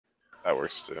That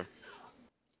works too.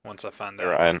 Once I find Hey,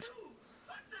 out. Ryan.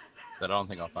 I don't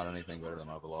think I'll find anything better than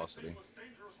my velocity.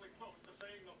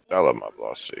 I love my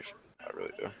velocity. I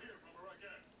really do.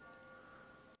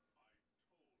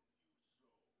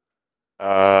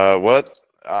 What?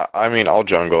 I mean, I'll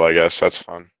jungle, I guess. That's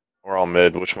fun. Or I'll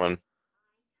mid. Which one?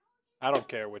 I don't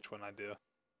care which one I do.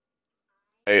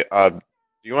 Hey, do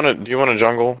you want to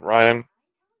jungle, Ryan?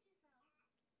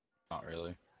 Not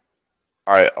really.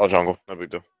 All right, I'll jungle. No big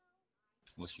deal.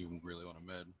 Unless you really want a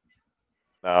mid.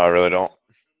 No, I really don't.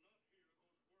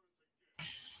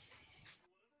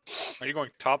 Are you going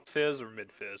top fizz or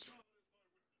mid fizz?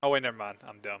 Oh wait, never mind.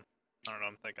 I'm dumb. I don't know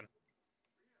what I'm thinking.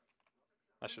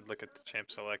 I should look at the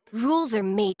champ select. Rules are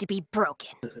made to be broken.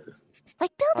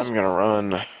 Like I'm buildings. gonna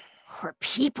run. Or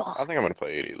people. I think I'm gonna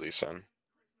play 80 Lee Sin.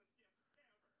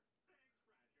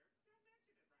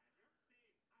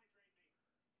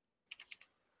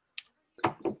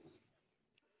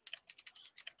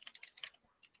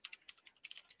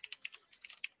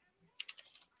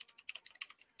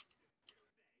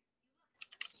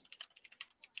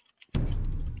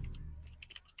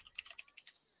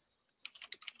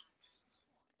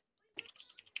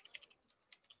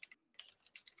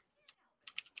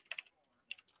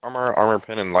 Armor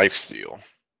pin, and lifesteal.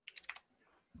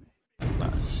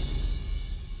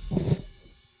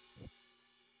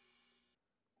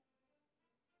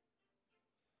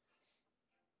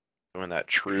 Doing that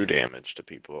true damage to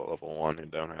people at level 1 who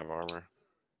don't have armor.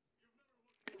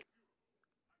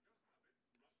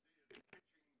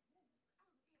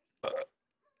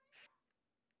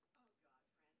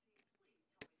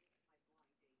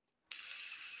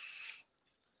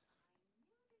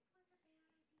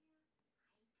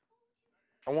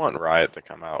 I want Riot to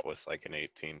come out with like an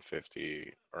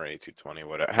 1850 or 1820,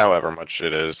 whatever, however much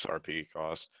it is RP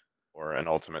cost, or an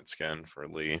ultimate skin for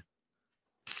Lee.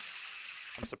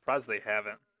 I'm surprised they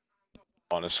haven't.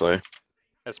 Honestly,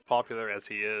 As popular as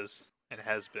he is and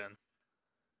has been.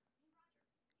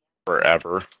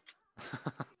 forever.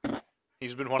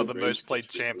 He's been one of the most played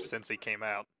champs since he came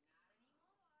out.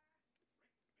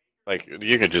 Like,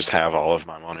 you could just have all of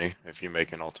my money if you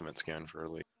make an ultimate skin for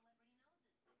Lee.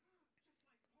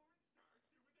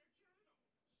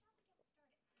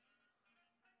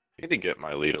 I need to get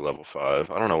my Lee to level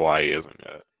 5. I don't know why he isn't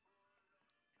yet.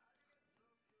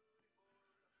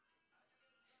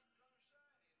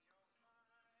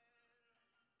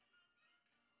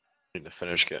 I need to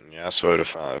finish getting Yasuo to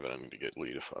 5, and I need to get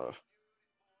Lee to 5.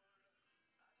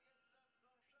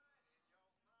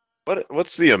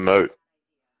 What's the emote?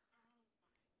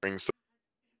 Brings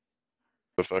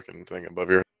the fucking thing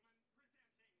above your.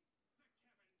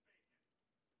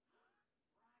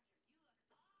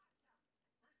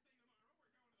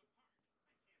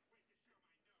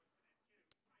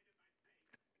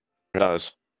 It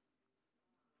does.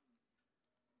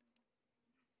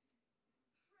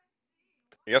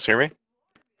 You guys hear me?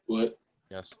 What?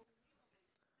 Yes.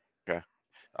 Okay.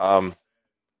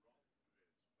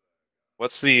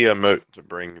 What's the emote to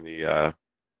bring the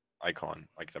icon,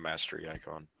 like the mastery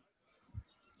icon?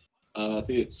 I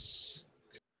think it's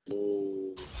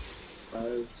Control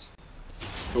 5.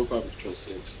 Control 5 and Control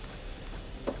 6.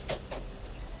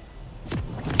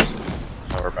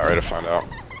 Oh, we're about ready to find out.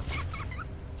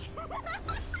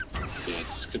 Yeah,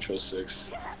 it's Control 6.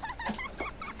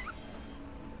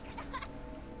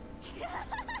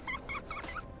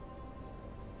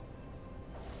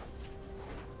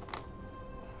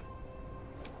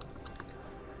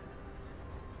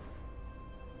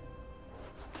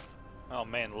 Oh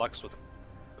man, Lux with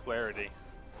clarity.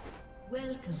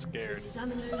 Welcome Scared. to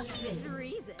Summoner's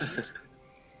Rift.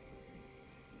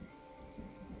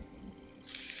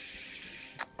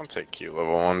 I'll take Q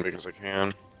level 1 because I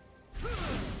can.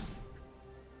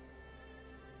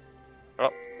 Oh,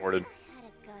 worded. Had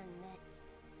a gun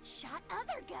that shot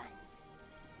other guns.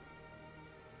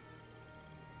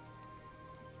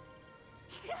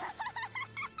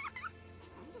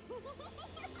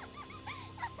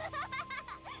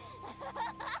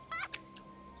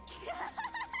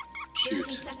 Shoot.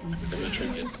 30 seconds I'm gonna until try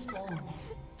minions it. spawn.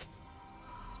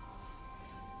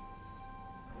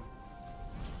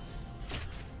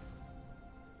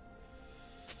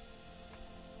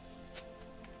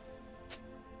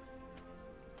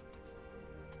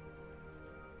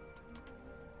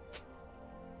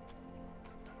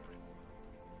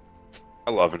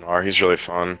 I love Anar. He's really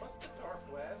fun.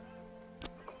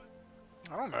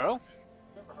 I don't know.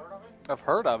 I've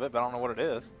heard of it, but I don't know what it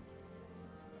is.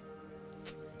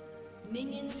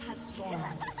 Minions have spawned.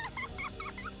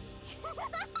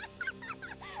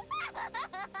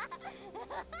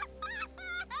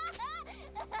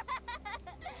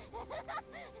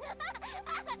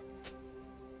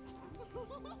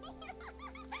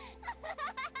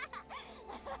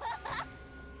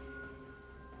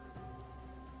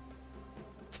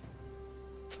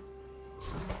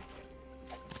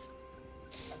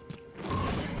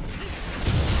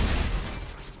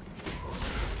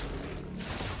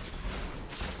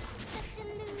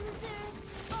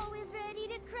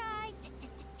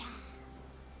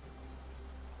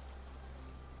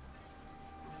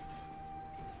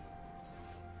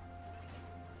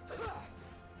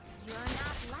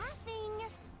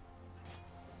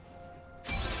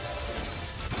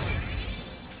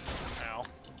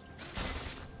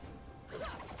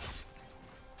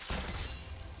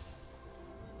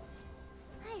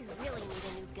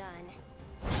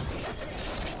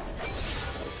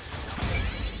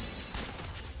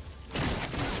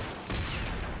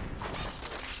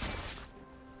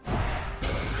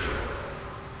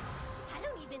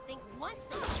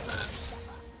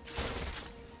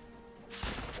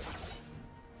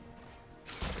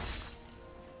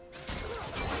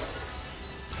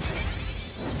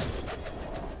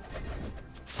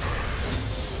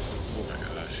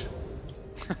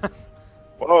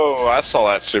 I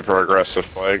saw that super aggressive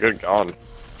play. Good God.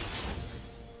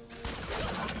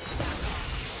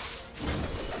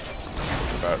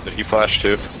 Did he flash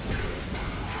too?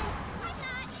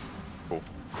 Cool.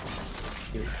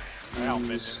 Wow,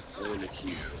 minions. And a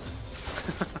Q.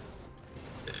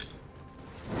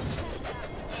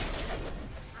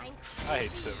 I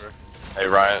hate Sivir. Hey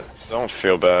Ryan, don't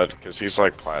feel bad because he's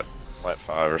like plat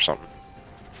 5 or something.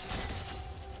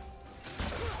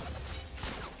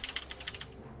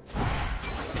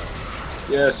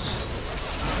 Yes.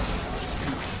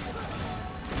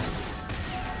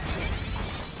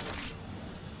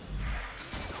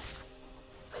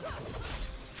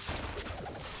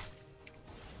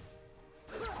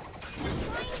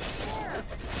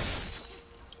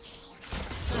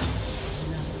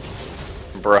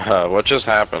 Bruh, what just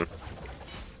happened?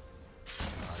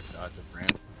 I dodged a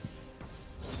brand.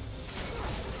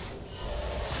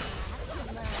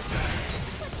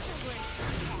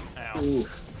 Ow. Ooh.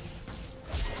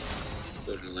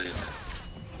 Didn't land.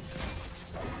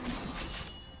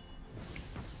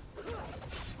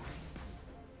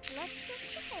 Let's just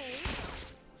behave.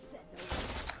 Said no one.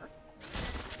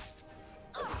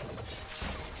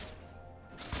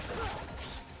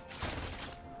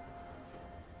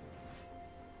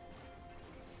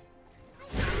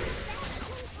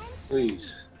 Please.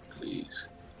 Please.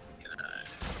 Can I?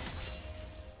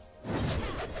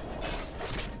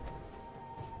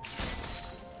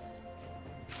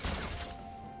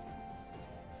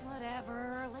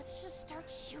 Whatever. Let's just start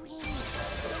shooting.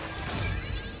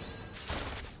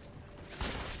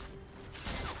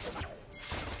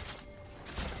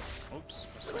 Oops.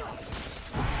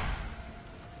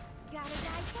 Gotta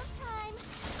die sometime.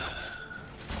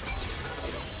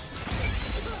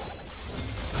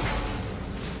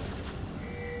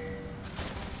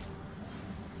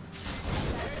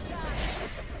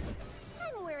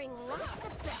 I'm wearing lots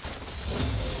of belts.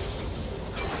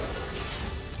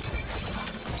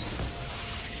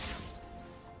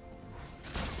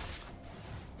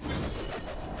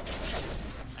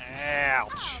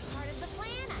 Ouch. Part of the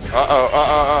plan.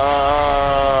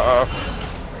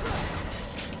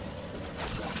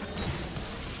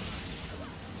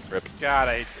 Rip. God,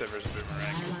 I hate Sivir's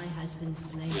boomerang. Ally has been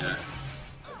slain. Yeah.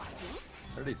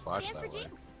 Where did he flash And for that way?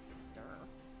 Jinx.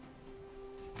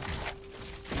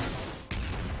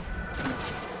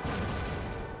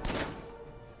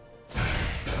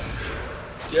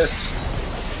 Yes.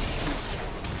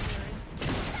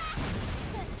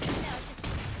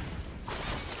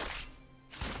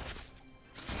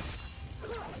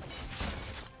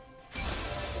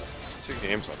 It's 2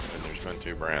 games up and there's been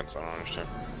 2 brands. I don't understand.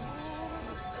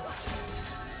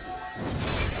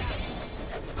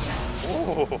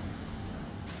 Oh,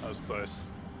 that was close.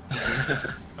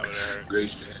 That would have hurt.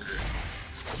 Great.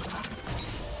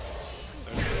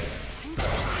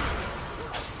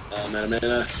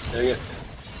 Mana. Dang it.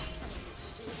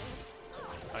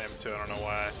 I am too. I don't know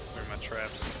why. Where are my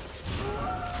traps?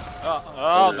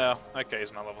 Oh no. Okay,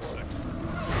 he's not level 6.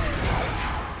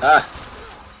 Ah.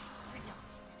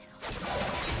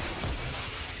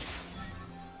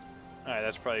 Alright,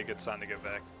 that's probably a good sign to get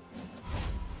back.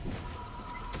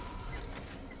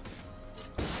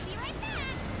 Be right back.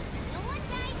 No one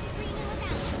dies screaming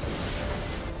without me.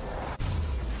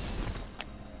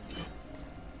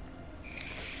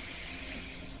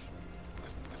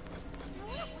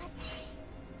 Where was I?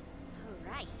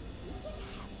 Alright, you can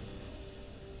have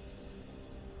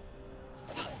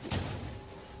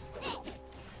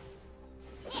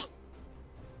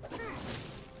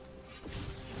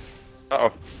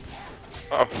Uh-oh.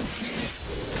 Uh-oh.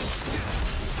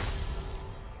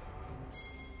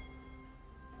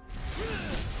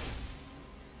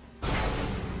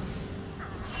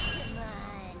 Come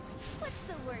on. What's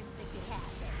the worst that could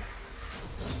happen?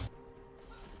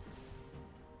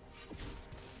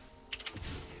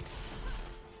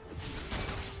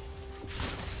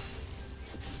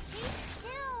 Stay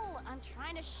still. I'm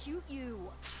trying to shoot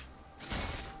you.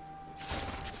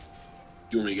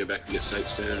 You want me to get back and get sight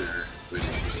stand or wait?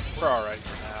 We're alright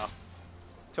for now.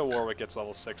 Till Warwick gets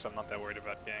level 6, I'm not that worried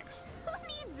about ganks. Who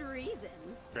needs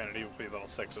reasons? Granted, he will be level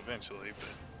 6 eventually, but...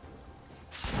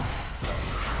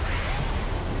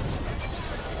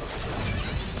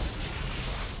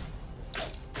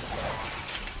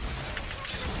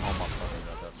 Almost fucking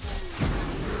got that.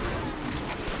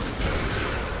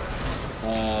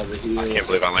 The heal. I can't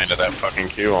believe I landed that fucking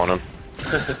Q on him.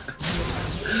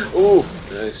 Ooh,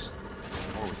 nice.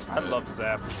 I love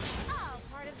Zap. Oh,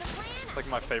 part of the plan. It's like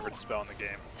my favorite spell in the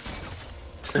game.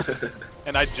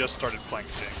 And I just started playing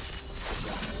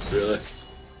Jinx. Really?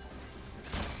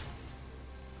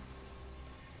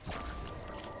 I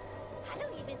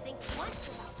don't even think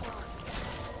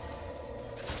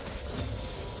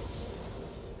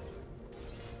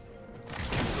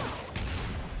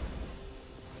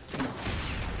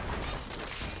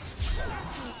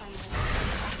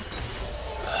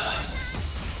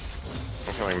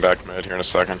coming back mid here in a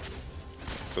second.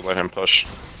 So let him push.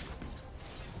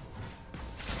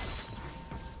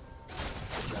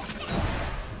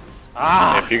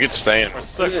 Ah! If you could stay in, We're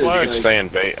so Yeah, you close. could stay in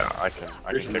bait. I can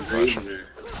Freaking kick push green him. there.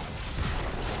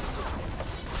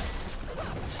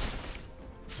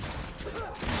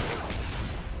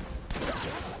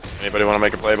 Anybody want to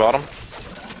make a play bottom?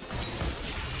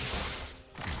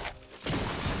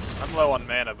 I'm low on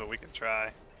mana, but we can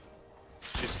try.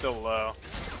 She's still low.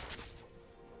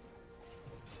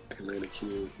 I can land a Q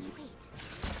with you.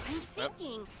 I'm Yep.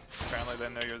 thinking. Apparently they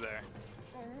know you're there.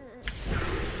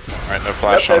 Alright, no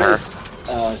flash on her.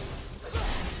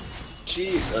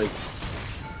 She, like,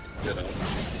 get up.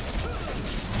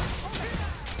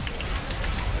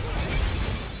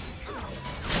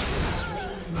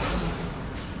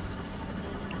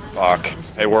 Fuck.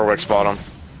 Hey, Warwick's bottom.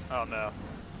 Oh no.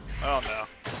 Oh no.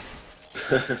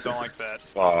 Don't like that.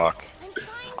 Fuck.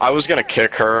 I was gonna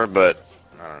kick her, but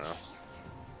I don't know.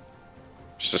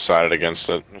 Just decided against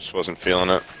it. Just wasn't feeling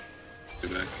it.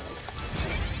 Get back.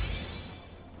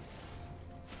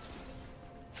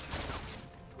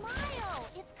 Smile.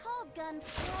 It's called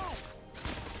gunplay.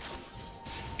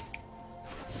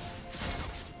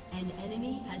 An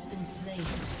enemy has been slain.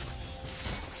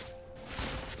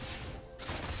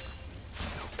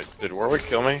 Did Warwick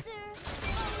kill me?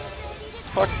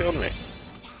 Fuck killed me.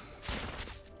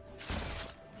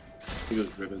 He goes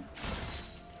ribbon.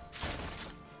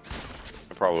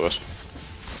 I probably was.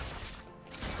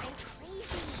 I'm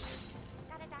crazy.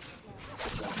 Got a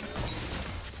doctor's note.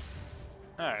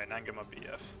 Alright, now give him a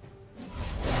BF.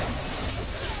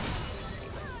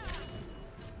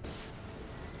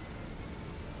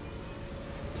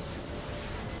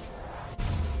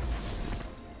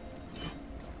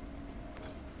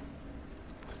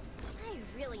 I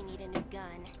really need a new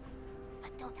gun.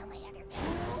 But don't tell my other guys.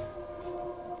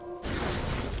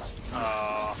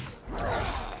 Oh.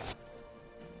 Bullets.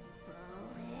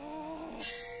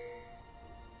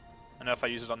 I know if I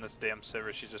use it on this damn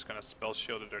server, she's just gonna spell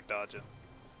shield it or dodge it.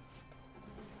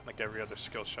 Like every other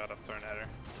skill shot I've thrown at her.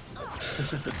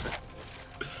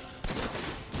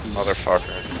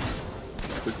 Motherfucker.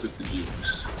 Quick with the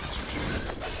jukes.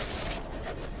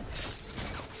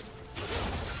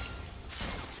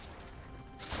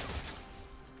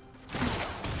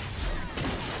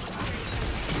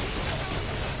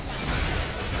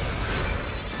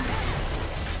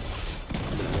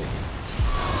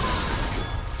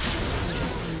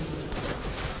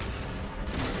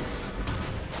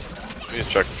 We need to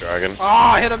check the dragon. Oh,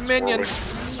 I hit a minion! Warwick.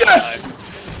 Yes!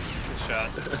 Good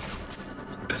shot. Got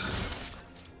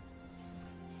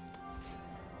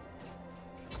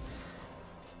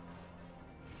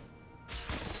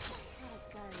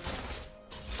a gun.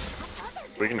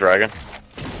 We can dragon.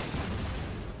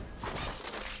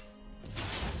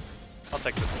 I'll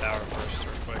take this tower first,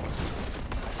 real quick.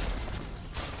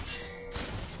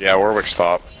 Yeah, Warwick's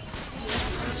top.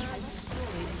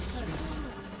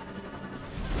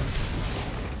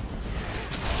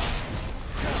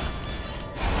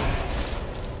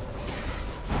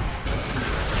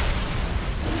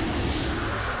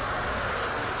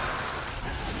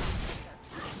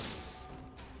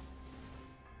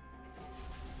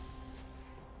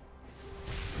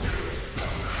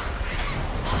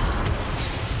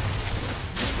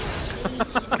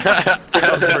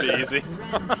 That was pretty easy.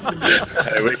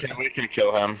 Hey, we can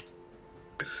kill him.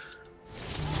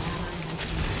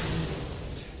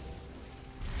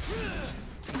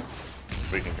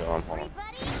 We can kill him. Hold on.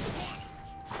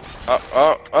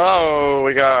 Oh!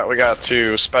 We got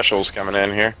two specials coming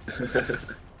in here.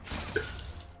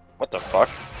 What the fuck?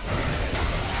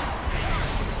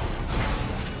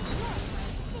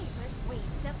 Favorite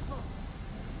waste of bullets.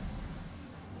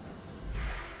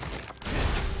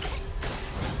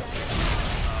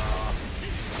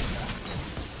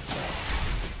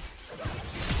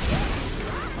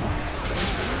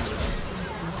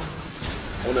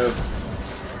 Oh no.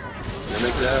 Did I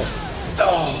make it out?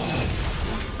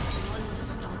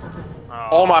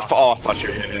 Oh my! Oh, I thought you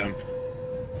hit him.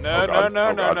 No, Oh, no, God. no,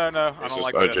 Oh, no, God. no, no. I don't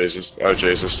like Oh this. Jesus! Oh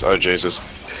Jesus! Oh Jesus!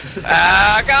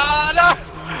 Ah God!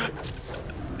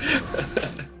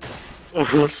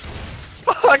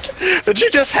 Fuck! Did you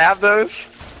just have those?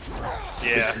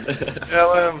 Yeah.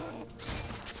 Kill him!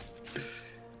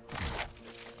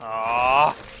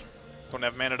 Aww. Don't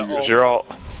have mana to Here's ult. your ult.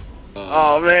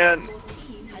 Oh man! Your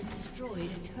team has destroyed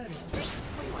a turret.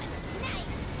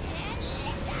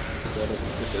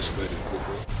 This escalated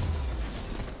quickly.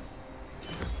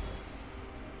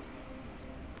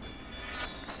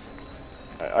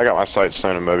 I got my sights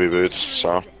stone and Moby boots,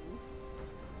 so.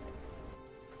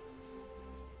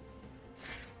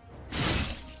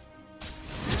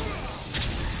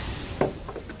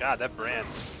 God, that brand.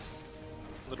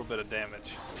 A little bit of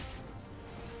damage.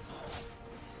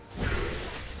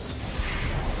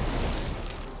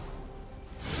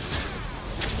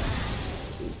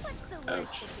 What's the worst that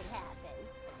Ouch. could happen?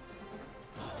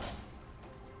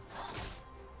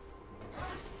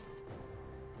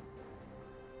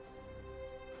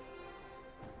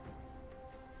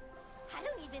 I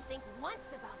don't even think once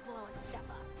about blowing stuff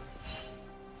up.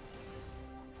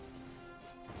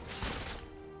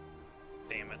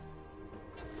 Damn it.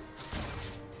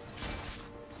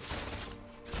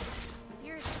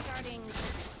 You're starting.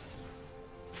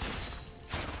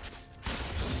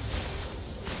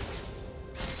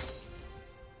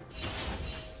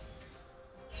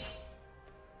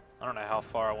 I don't know how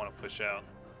far I want to push out.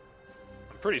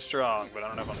 I'm pretty strong, but I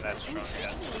don't know if I'm that strong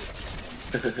yet.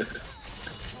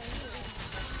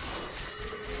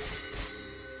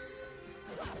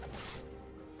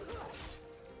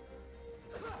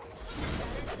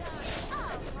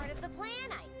 Oh, part of the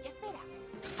plan I just laid out.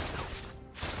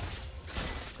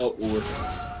 Oh, or.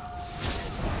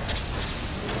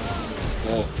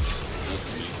 Oh,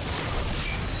 that's me.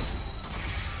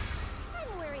 I'm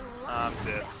wearing I'm long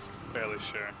dead. Fairly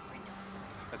sure.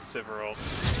 That's Siverold.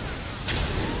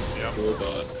 Yep.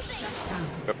 Robot.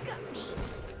 got me.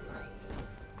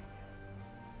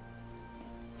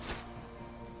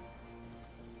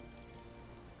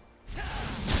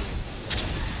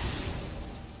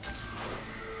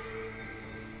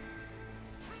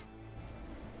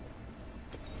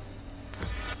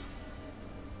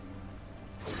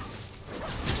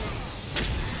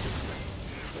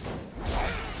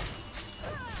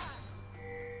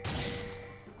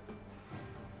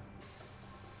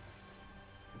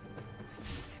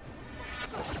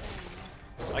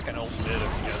 I can ult mid if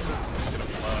you guys are get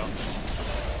him low.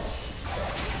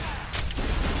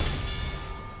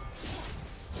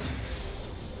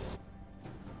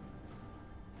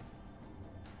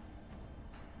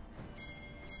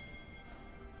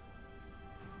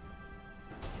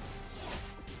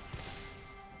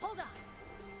 Hold on.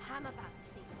 I'm about to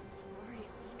say something really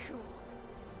cool.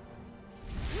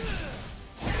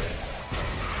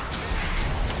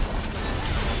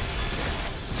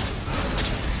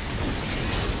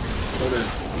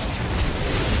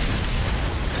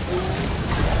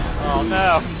 Oh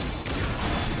no!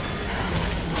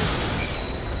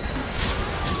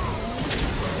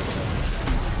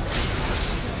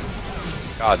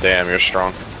 God damn, you're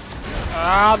strong.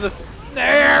 Ah, the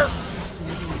snare!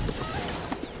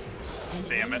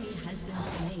 Damn it. Has been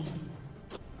slain.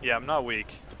 Yeah, I'm not weak.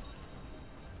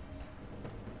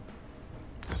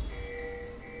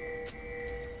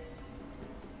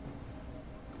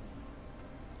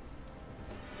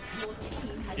 Your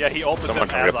team has Yeah, he ulted Someone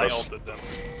them come as get I this. ulted them.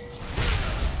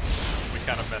 We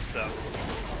kind of messed up.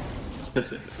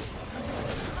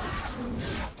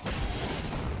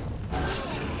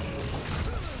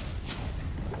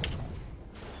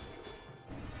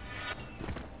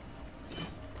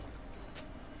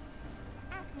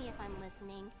 Ask me if I'm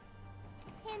listening.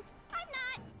 Hint, I'm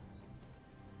not.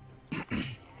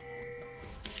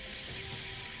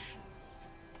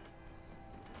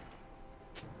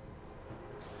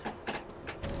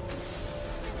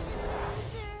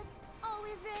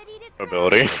 Always ready to cry.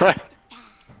 Ability.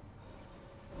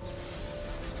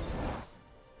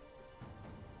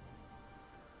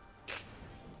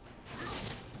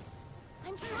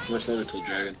 I'm How much time until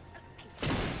Dragon?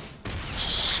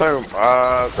 So,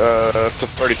 to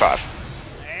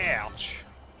 35. Ouch.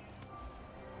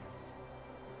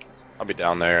 I'll be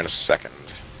down there in a second.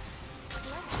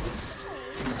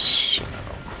 So,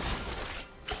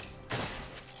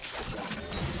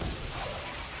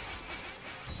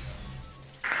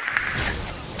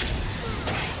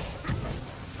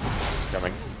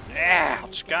 coming.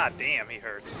 Ouch. God damn, he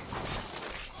hurts.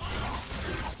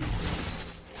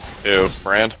 Ew,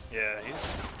 Brand. Yeah,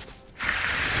 he's...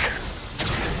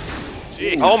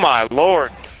 Jesus. Oh my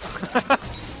lord.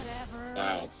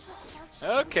 Wow.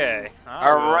 Okay. All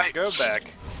All right. right. Go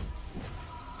back.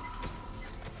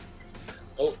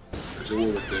 Oh, there's a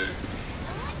Warwick there.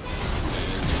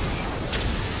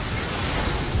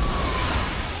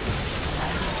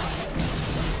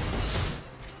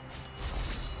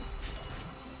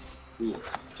 Ooh,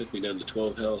 took me down to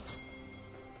 12 health.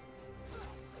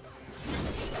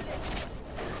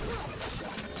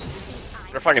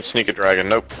 What if I can sneak a dragon?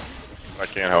 Nope. I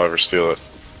can't, however, steal it.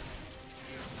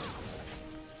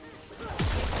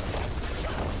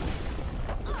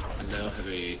 I now have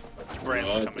a Brand's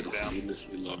rod coming that is down.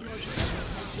 needlessly large. Your turret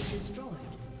has been destroyed.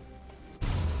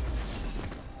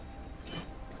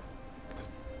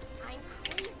 I'm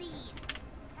crazy.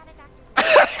 Got a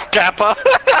doctor. Kappa!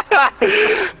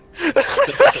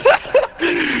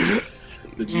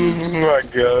 The Jews. Oh my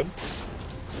god.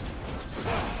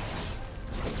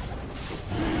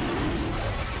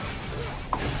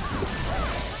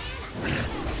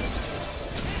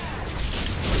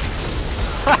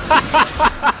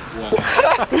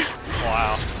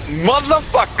 Wow.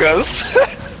 Motherfuckers!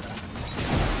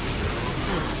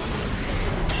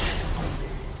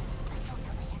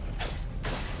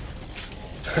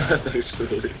 Thanks for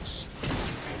the links.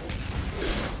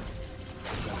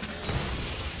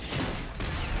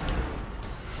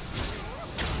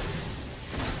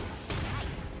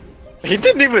 He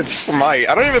didn't even smite.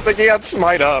 I don't even think he got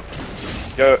smite up.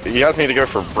 Go, you guys need to go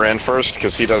for Brand first,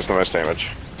 because he does the most damage.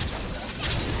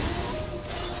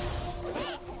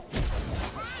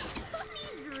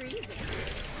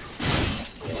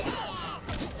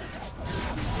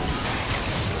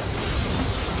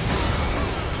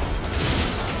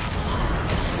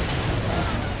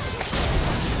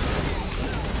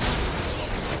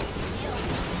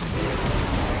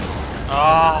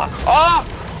 Ah! Ah!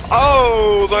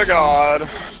 Oh, the god.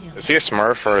 Is he a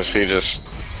smurf, or is he just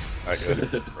that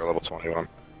good for level 21?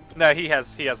 No, he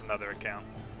has another account.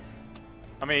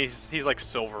 I mean, he's like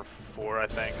silver 4, I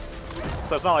think.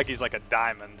 So it's not like he's like a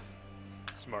diamond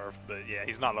smurf, but yeah,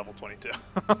 he's not level 22.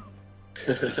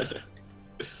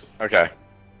 Okay.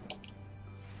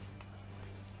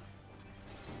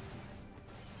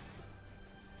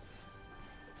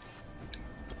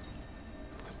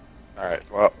 Alright,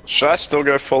 well, should I still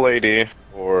go full AD,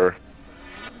 or...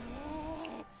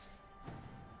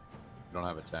 We don't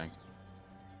have a tank.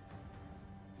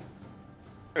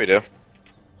 We do.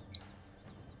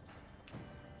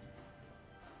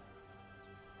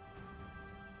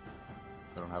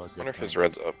 We don't have a I good wonder if his tank.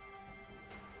 red's up.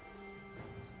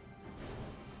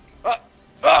 Oh!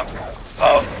 Oh!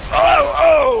 Oh!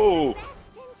 Oh!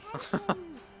 Oh!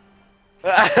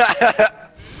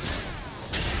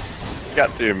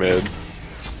 Got 2 mid.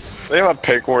 They have a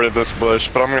pick ward at this bush,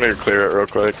 but I'm gonna clear it real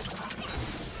quick.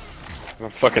 I'm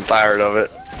fucking tired of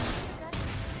it.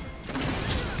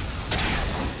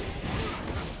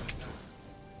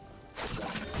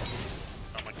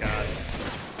 Oh my god.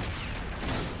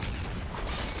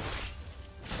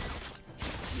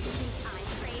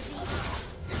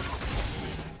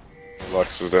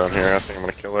 Lux is down here. I think I'm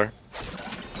gonna kill her.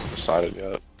 Decided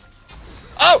yet.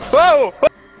 Oh! Whoa!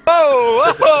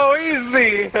 Oh! Oh!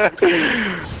 Easy!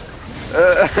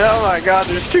 Oh my god,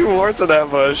 there's 2 more to that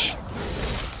bush.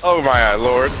 Oh my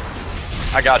lord.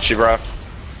 I got you, bro.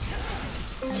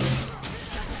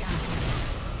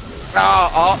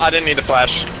 Oh, I didn't need to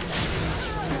flash. I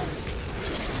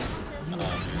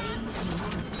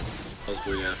was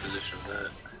way out of position for that.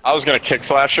 I was gonna kick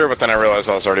flash her, but then I realized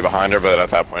I was already behind her, but at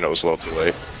that point it was a little too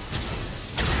late.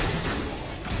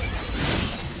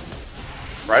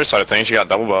 Brighter side of things, you got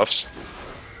double buffs.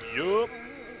 Yup.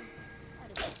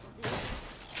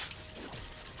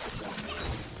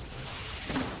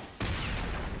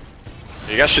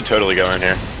 You guys should totally go in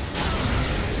here.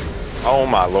 Oh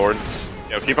my lord.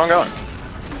 Yo, keep on going.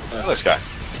 Look at this guy.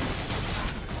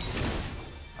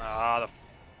 Ah, the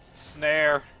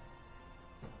snare.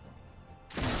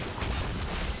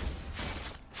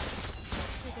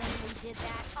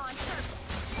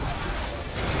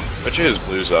 Bet you his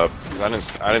blue's up. I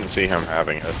didn't see him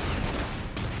having it.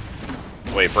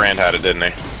 Wait, Brand had it,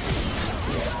 didn't he?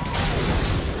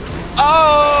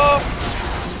 Oh!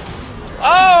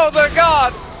 Oh, the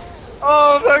god!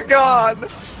 Oh, the god!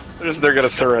 They're gonna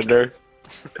surrender.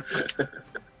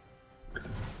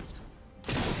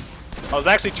 I was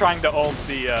actually trying to ult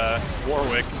the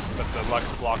Warwick, but the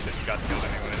Lux blocked it and got killed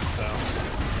anyway, so.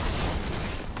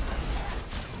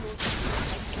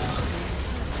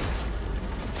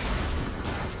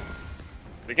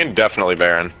 We can definitely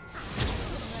Baron.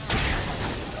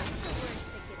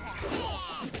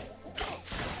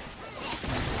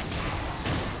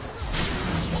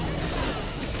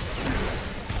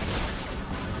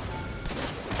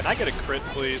 Can I get a crit,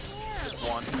 please? Just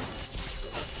one.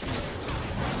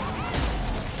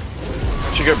 Why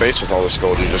don't you go base with all this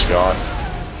gold you just got?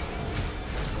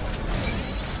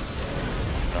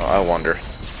 Oh, I wonder.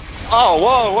 Oh,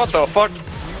 whoa, what the fuck?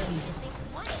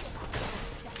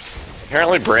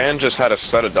 Apparently Brand just had a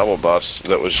set of double buffs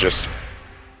that was just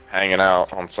hanging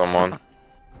out on someone.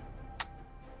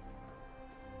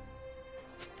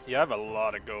 Yeah, I have a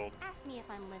lot of gold. Ask me if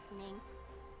I'm listening.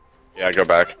 Yeah, go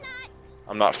back.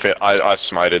 I'm not fit. I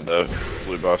smited the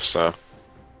blue buff, so.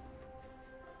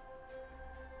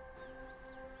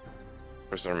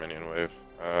 Where's their minion wave?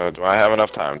 Do I have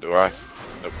enough time? Do I?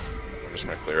 Nope. I'm just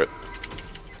gonna clear it.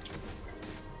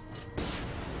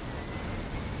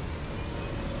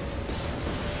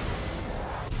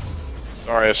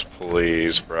 Darius,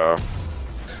 please, bro.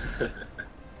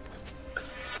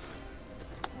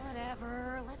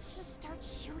 Whatever. Let's just start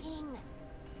shooting.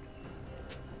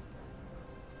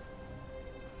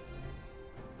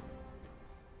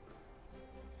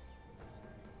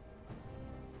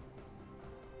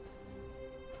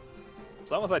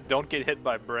 As long as I don't get hit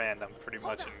by Brand, I'm pretty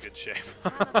much in good shape.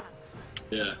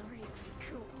 Yeah.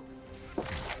 Cool.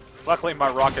 Luckily, my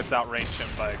rockets outrange him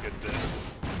by a good bit.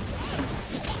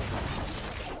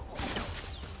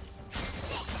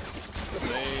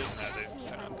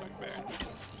 They're not doing bad.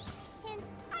 Hint,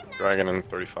 I'm not Dragon in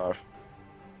 35.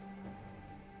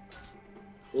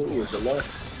 Oh, it's a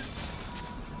Lux.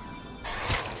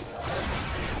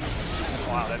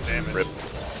 Wow, that damage. Rip.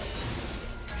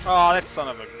 Oh, that son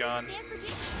of a gun. dance with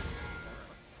you.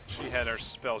 She had her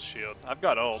spell shield. I've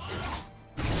got ult.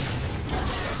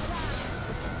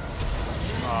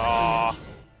 Aw.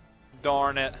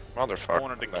 Darn it. I Motherfucker.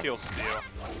 wanted to kill Steel.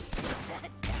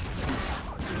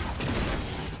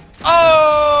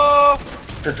 Oh!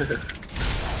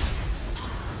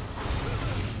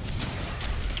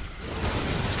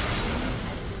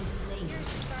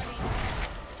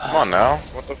 Come on now.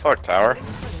 What the fuck, tower? Has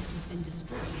been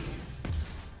destroyed.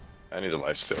 I need a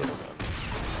life steal.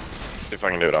 See if I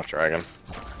can do it off dragon.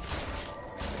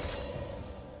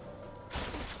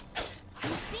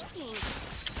 Thinking.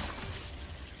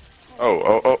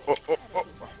 Oh. Do this.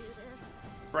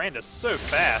 Brand is so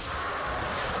fast.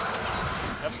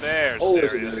 Up there's Oh,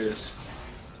 Darius. there it is.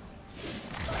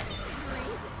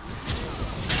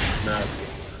 Nah.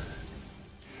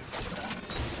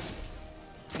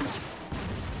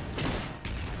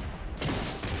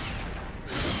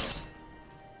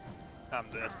 I'm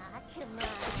dead. Ah, come on.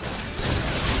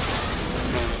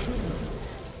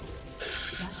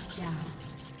 Shut down.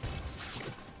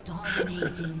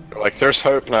 Dominating. They're like, there's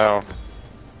hope now.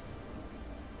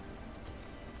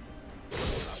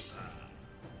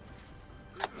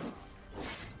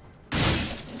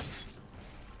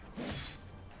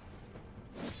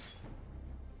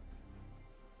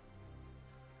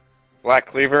 Black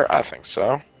Cleaver? I think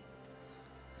so.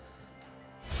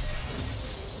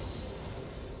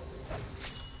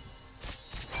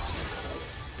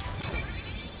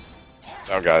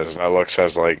 Oh, guys, that Lux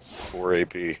has like 4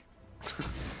 AP.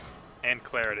 And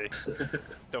clarity.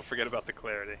 Don't forget about the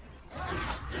clarity.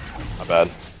 Not bad.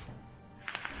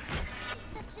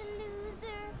 Such a loser.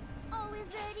 Always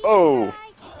ready to Oh. die.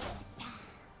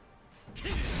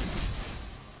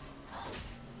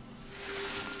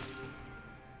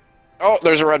 Oh,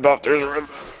 there's a red buff. There's a red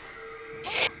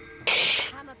buff.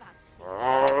 I'm about to see.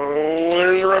 Oh,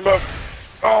 there's a red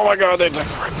buff. Oh my god, they took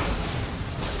the red buff.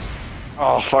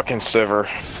 Oh, fucking Sivir.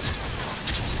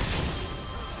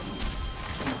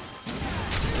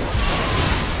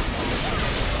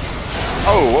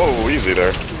 Oh, whoa, easy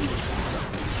there.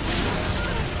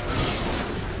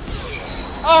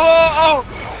 Oh,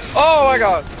 my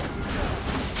god.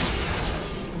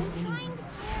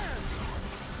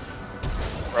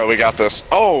 Bro, we got this.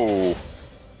 Oh,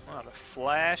 Oh, the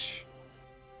flash.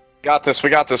 got this. We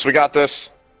got this. We got this.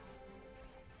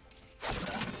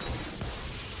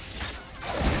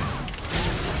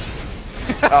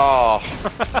 Oh,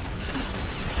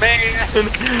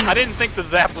 man. I didn't think the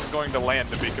zap was going to land,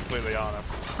 to be completely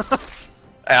honest.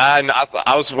 And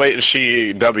I was waiting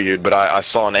she W'd, but I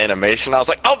saw an animation. I was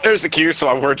like, oh, there's the Q, so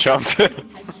I word jumped. Has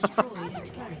destroyed a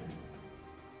turret.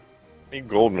 Need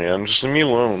gold, man. Just leave me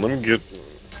alone. Let me get.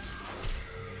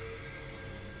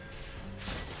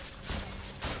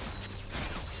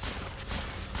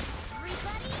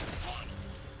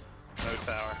 No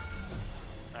tower.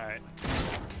 Alright.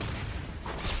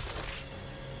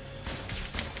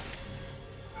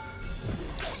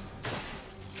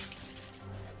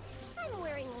 I'm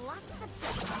wearing lots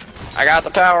of I got the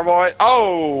tower, boy.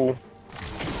 Oh.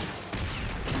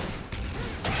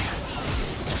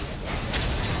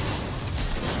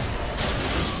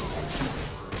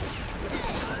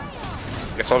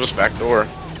 Guess I'll just backdoor.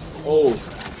 Oh,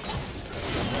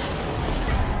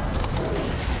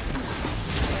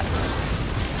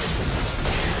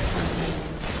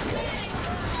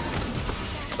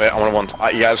 Wait, I want to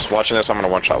one. You guys watching this? I'm gonna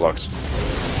one shot Lux.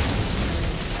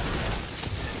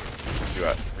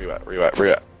 Where you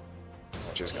at?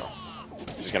 She's going.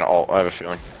 She's gonna ult. I have a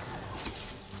feeling.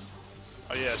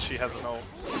 Oh yeah, she has an ult.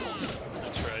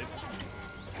 That's right.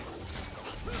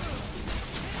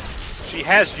 She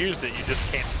has used it, you just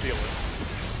can't feel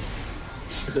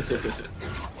it.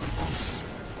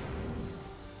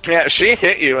 Yeah, she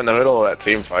hit you in the middle of that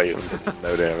team fight and did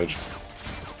no damage.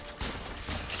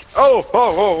 Oh,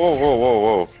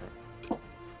 whoa.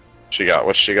 She got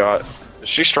what she got. Is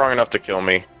she strong enough to kill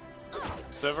me?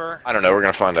 Sivir. I don't know. We're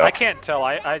gonna find out. I can't tell.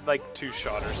 I like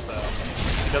two-shotter, so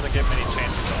he doesn't get many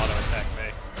chances to auto-attack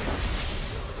me.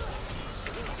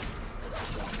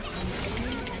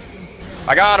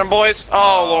 I got him, boys.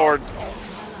 Oh lord.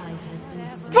 Ally has been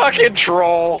slain. Fucking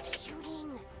troll.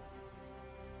 Shooting.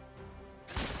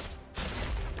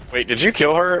 Wait, did you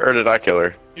kill her or did I kill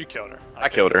her? You killed her. I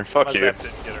killed her. Fuck My you. Zap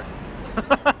didn't get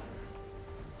her.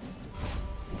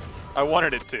 I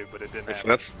wanted it to, but it didn't So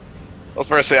happen. I was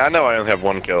about to say, I know I only have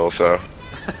one kill, so.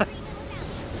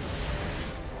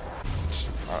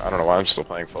 I don't know why I'm still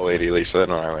playing full 80 Lisa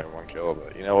and I only have one kill,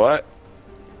 but you know what?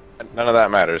 None of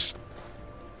that matters.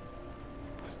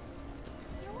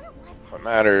 What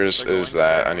matters They're is going-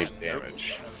 that I need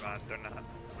damage. Never mind, they're not.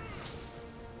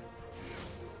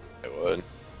 It would.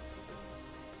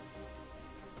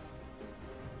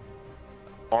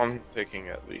 I'm taking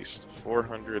at least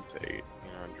 400 to 800.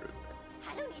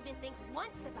 I don't even think once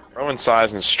about Rowan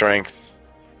size and strength.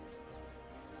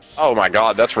 Oh my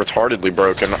god, that's retardedly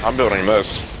broken. I'm building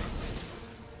this.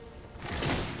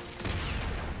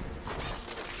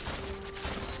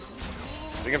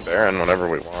 We can Baron whenever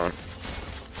we want.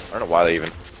 I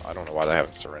don't know why they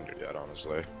haven't surrendered yet,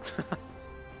 honestly.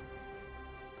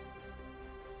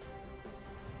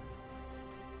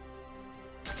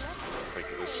 Like,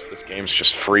 this game's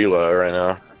just freelo right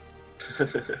now.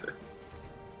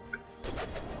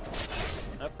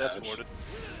 Nope, that's Ouch. warded.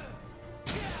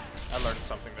 I learned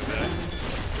something today.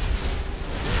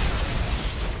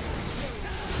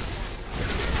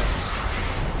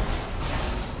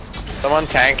 Someone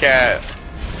tank it.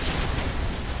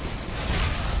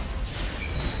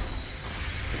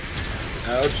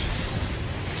 Ouch.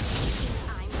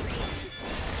 I'm ready.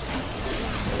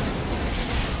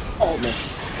 Oh man.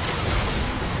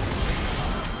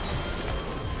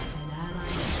 An ally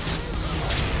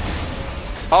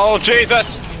Oh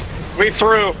Jesus! We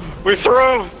threw! We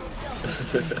threw!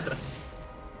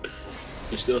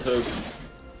 You still hope.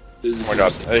 Oh my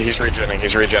god, he's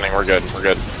regenning, we're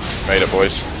good, Made it,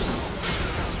 boys.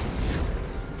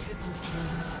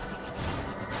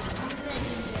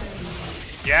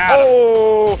 Yeah.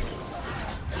 Oh!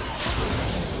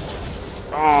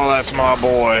 Oh, that's my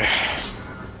boy.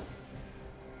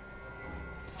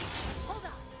 Hold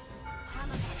on.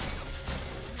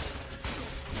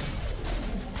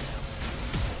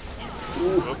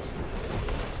 I'm Oops.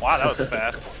 Wow, that was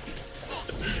fast.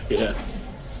 Yeah.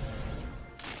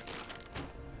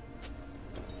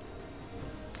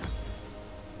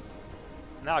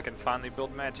 Now I can finally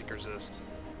build magic resist.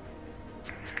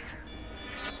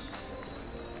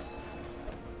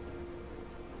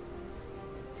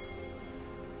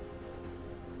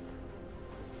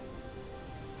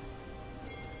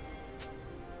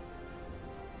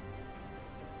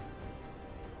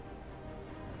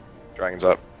 Dragon's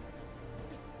up.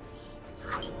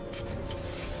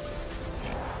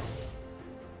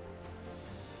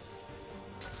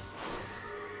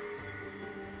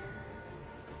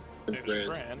 There's Brand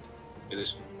Brand. and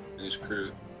his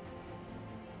crew.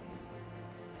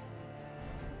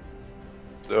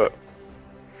 Let's do it.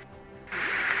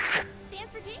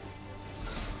 stands for Jinx.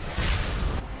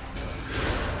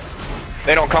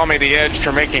 They don't call me the Edge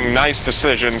for making nice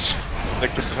decisions. They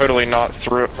could totally not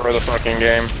throw the fucking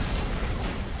game.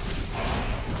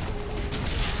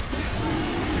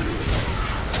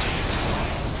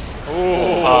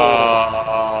 Ooh.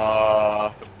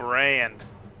 Uh, The Brand.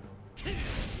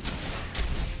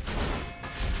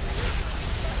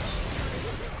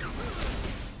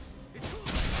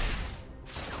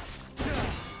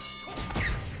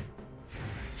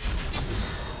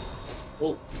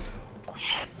 Oh,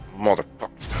 motherfucker.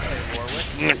 Hey,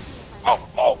 Warwick.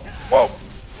 Oh, whoa.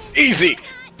 Easy.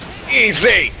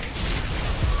 Easy.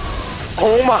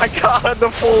 Oh my god, the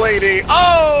full 80.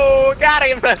 Oh, got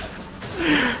him.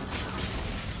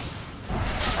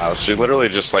 Wow, she literally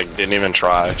just like didn't even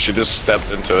try. She just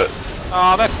stepped into it.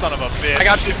 Oh, that son of a bitch. I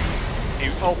got you. He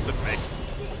ulted me.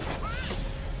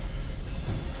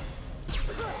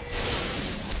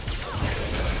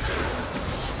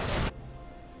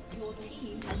 Your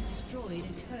team has destroyed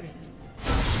a turret.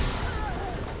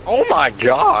 Oh my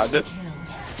god. Kill.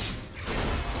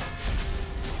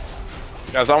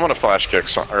 Guys, I want to flash kick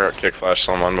or kick flash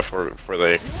someone before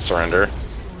they surrender.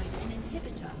 Destroyed an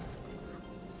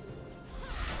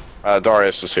inhibitor.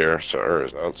 Darius is here, so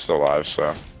or still alive,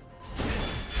 so.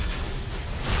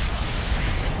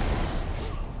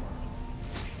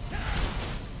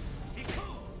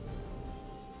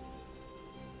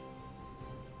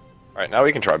 Alright, now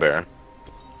we can try Baron.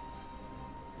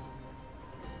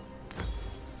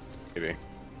 Maybe.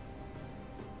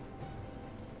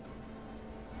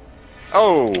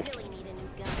 Oh! Really need a new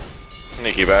gun.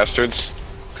 Sneaky bastards.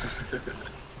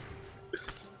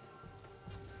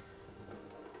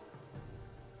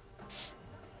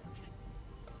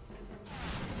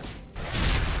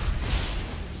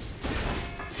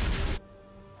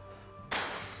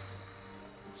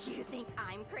 You think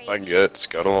I'm crazy? If I get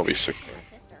Scuttle, I'll be 16. My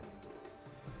sister.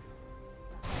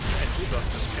 And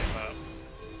debuff just came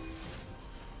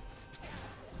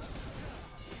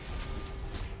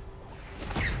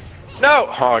up. No!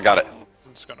 Oh, I got it.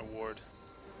 I'm just gonna ward.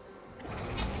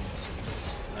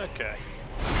 Okay.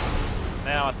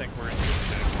 Now I think we're in good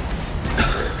shape.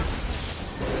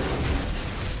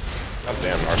 God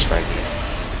damn, Marstang.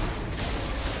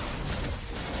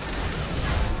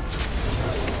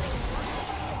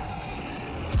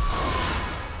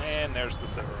 And there's the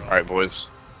silver. Alright, boys.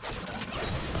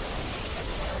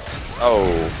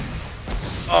 Oh.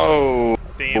 Oh.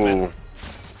 Damn it.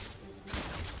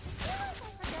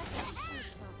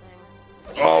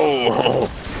 Oh.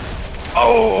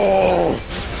 Oh.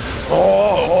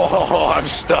 Oh. I'm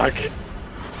stuck.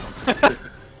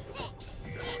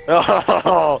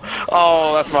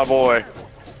 Oh, that's my boy.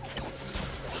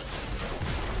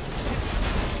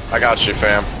 I got you,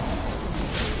 fam.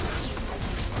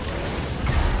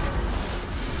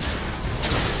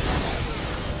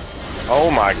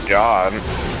 Oh my god.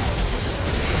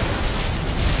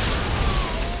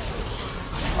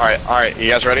 Alright, you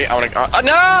guys ready? I wanna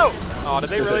no! Oh, did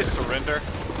they really surrender?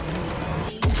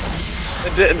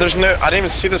 There's no, I didn't even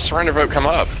see the surrender vote come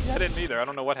up. Yeah, I didn't either. I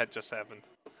don't know what had just happened.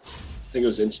 I think it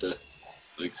was Insta.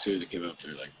 Like, as soon as it came up,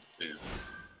 they're like, yeah.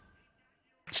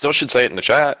 Still should say it in the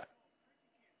chat.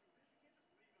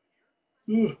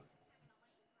 Two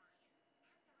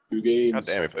games. God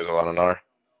damn, he plays a lot on R.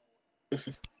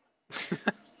 Alright.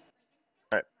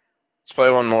 Let's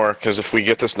play one more, because if we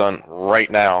get this done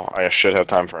right now, I should have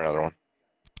time for another one.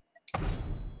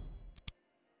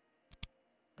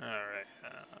 Alright.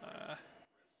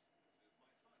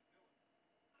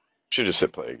 Should just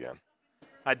hit play again.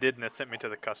 I did, and it sent me to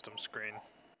the custom screen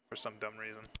for some dumb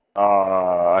reason.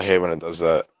 I hate when it does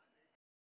that.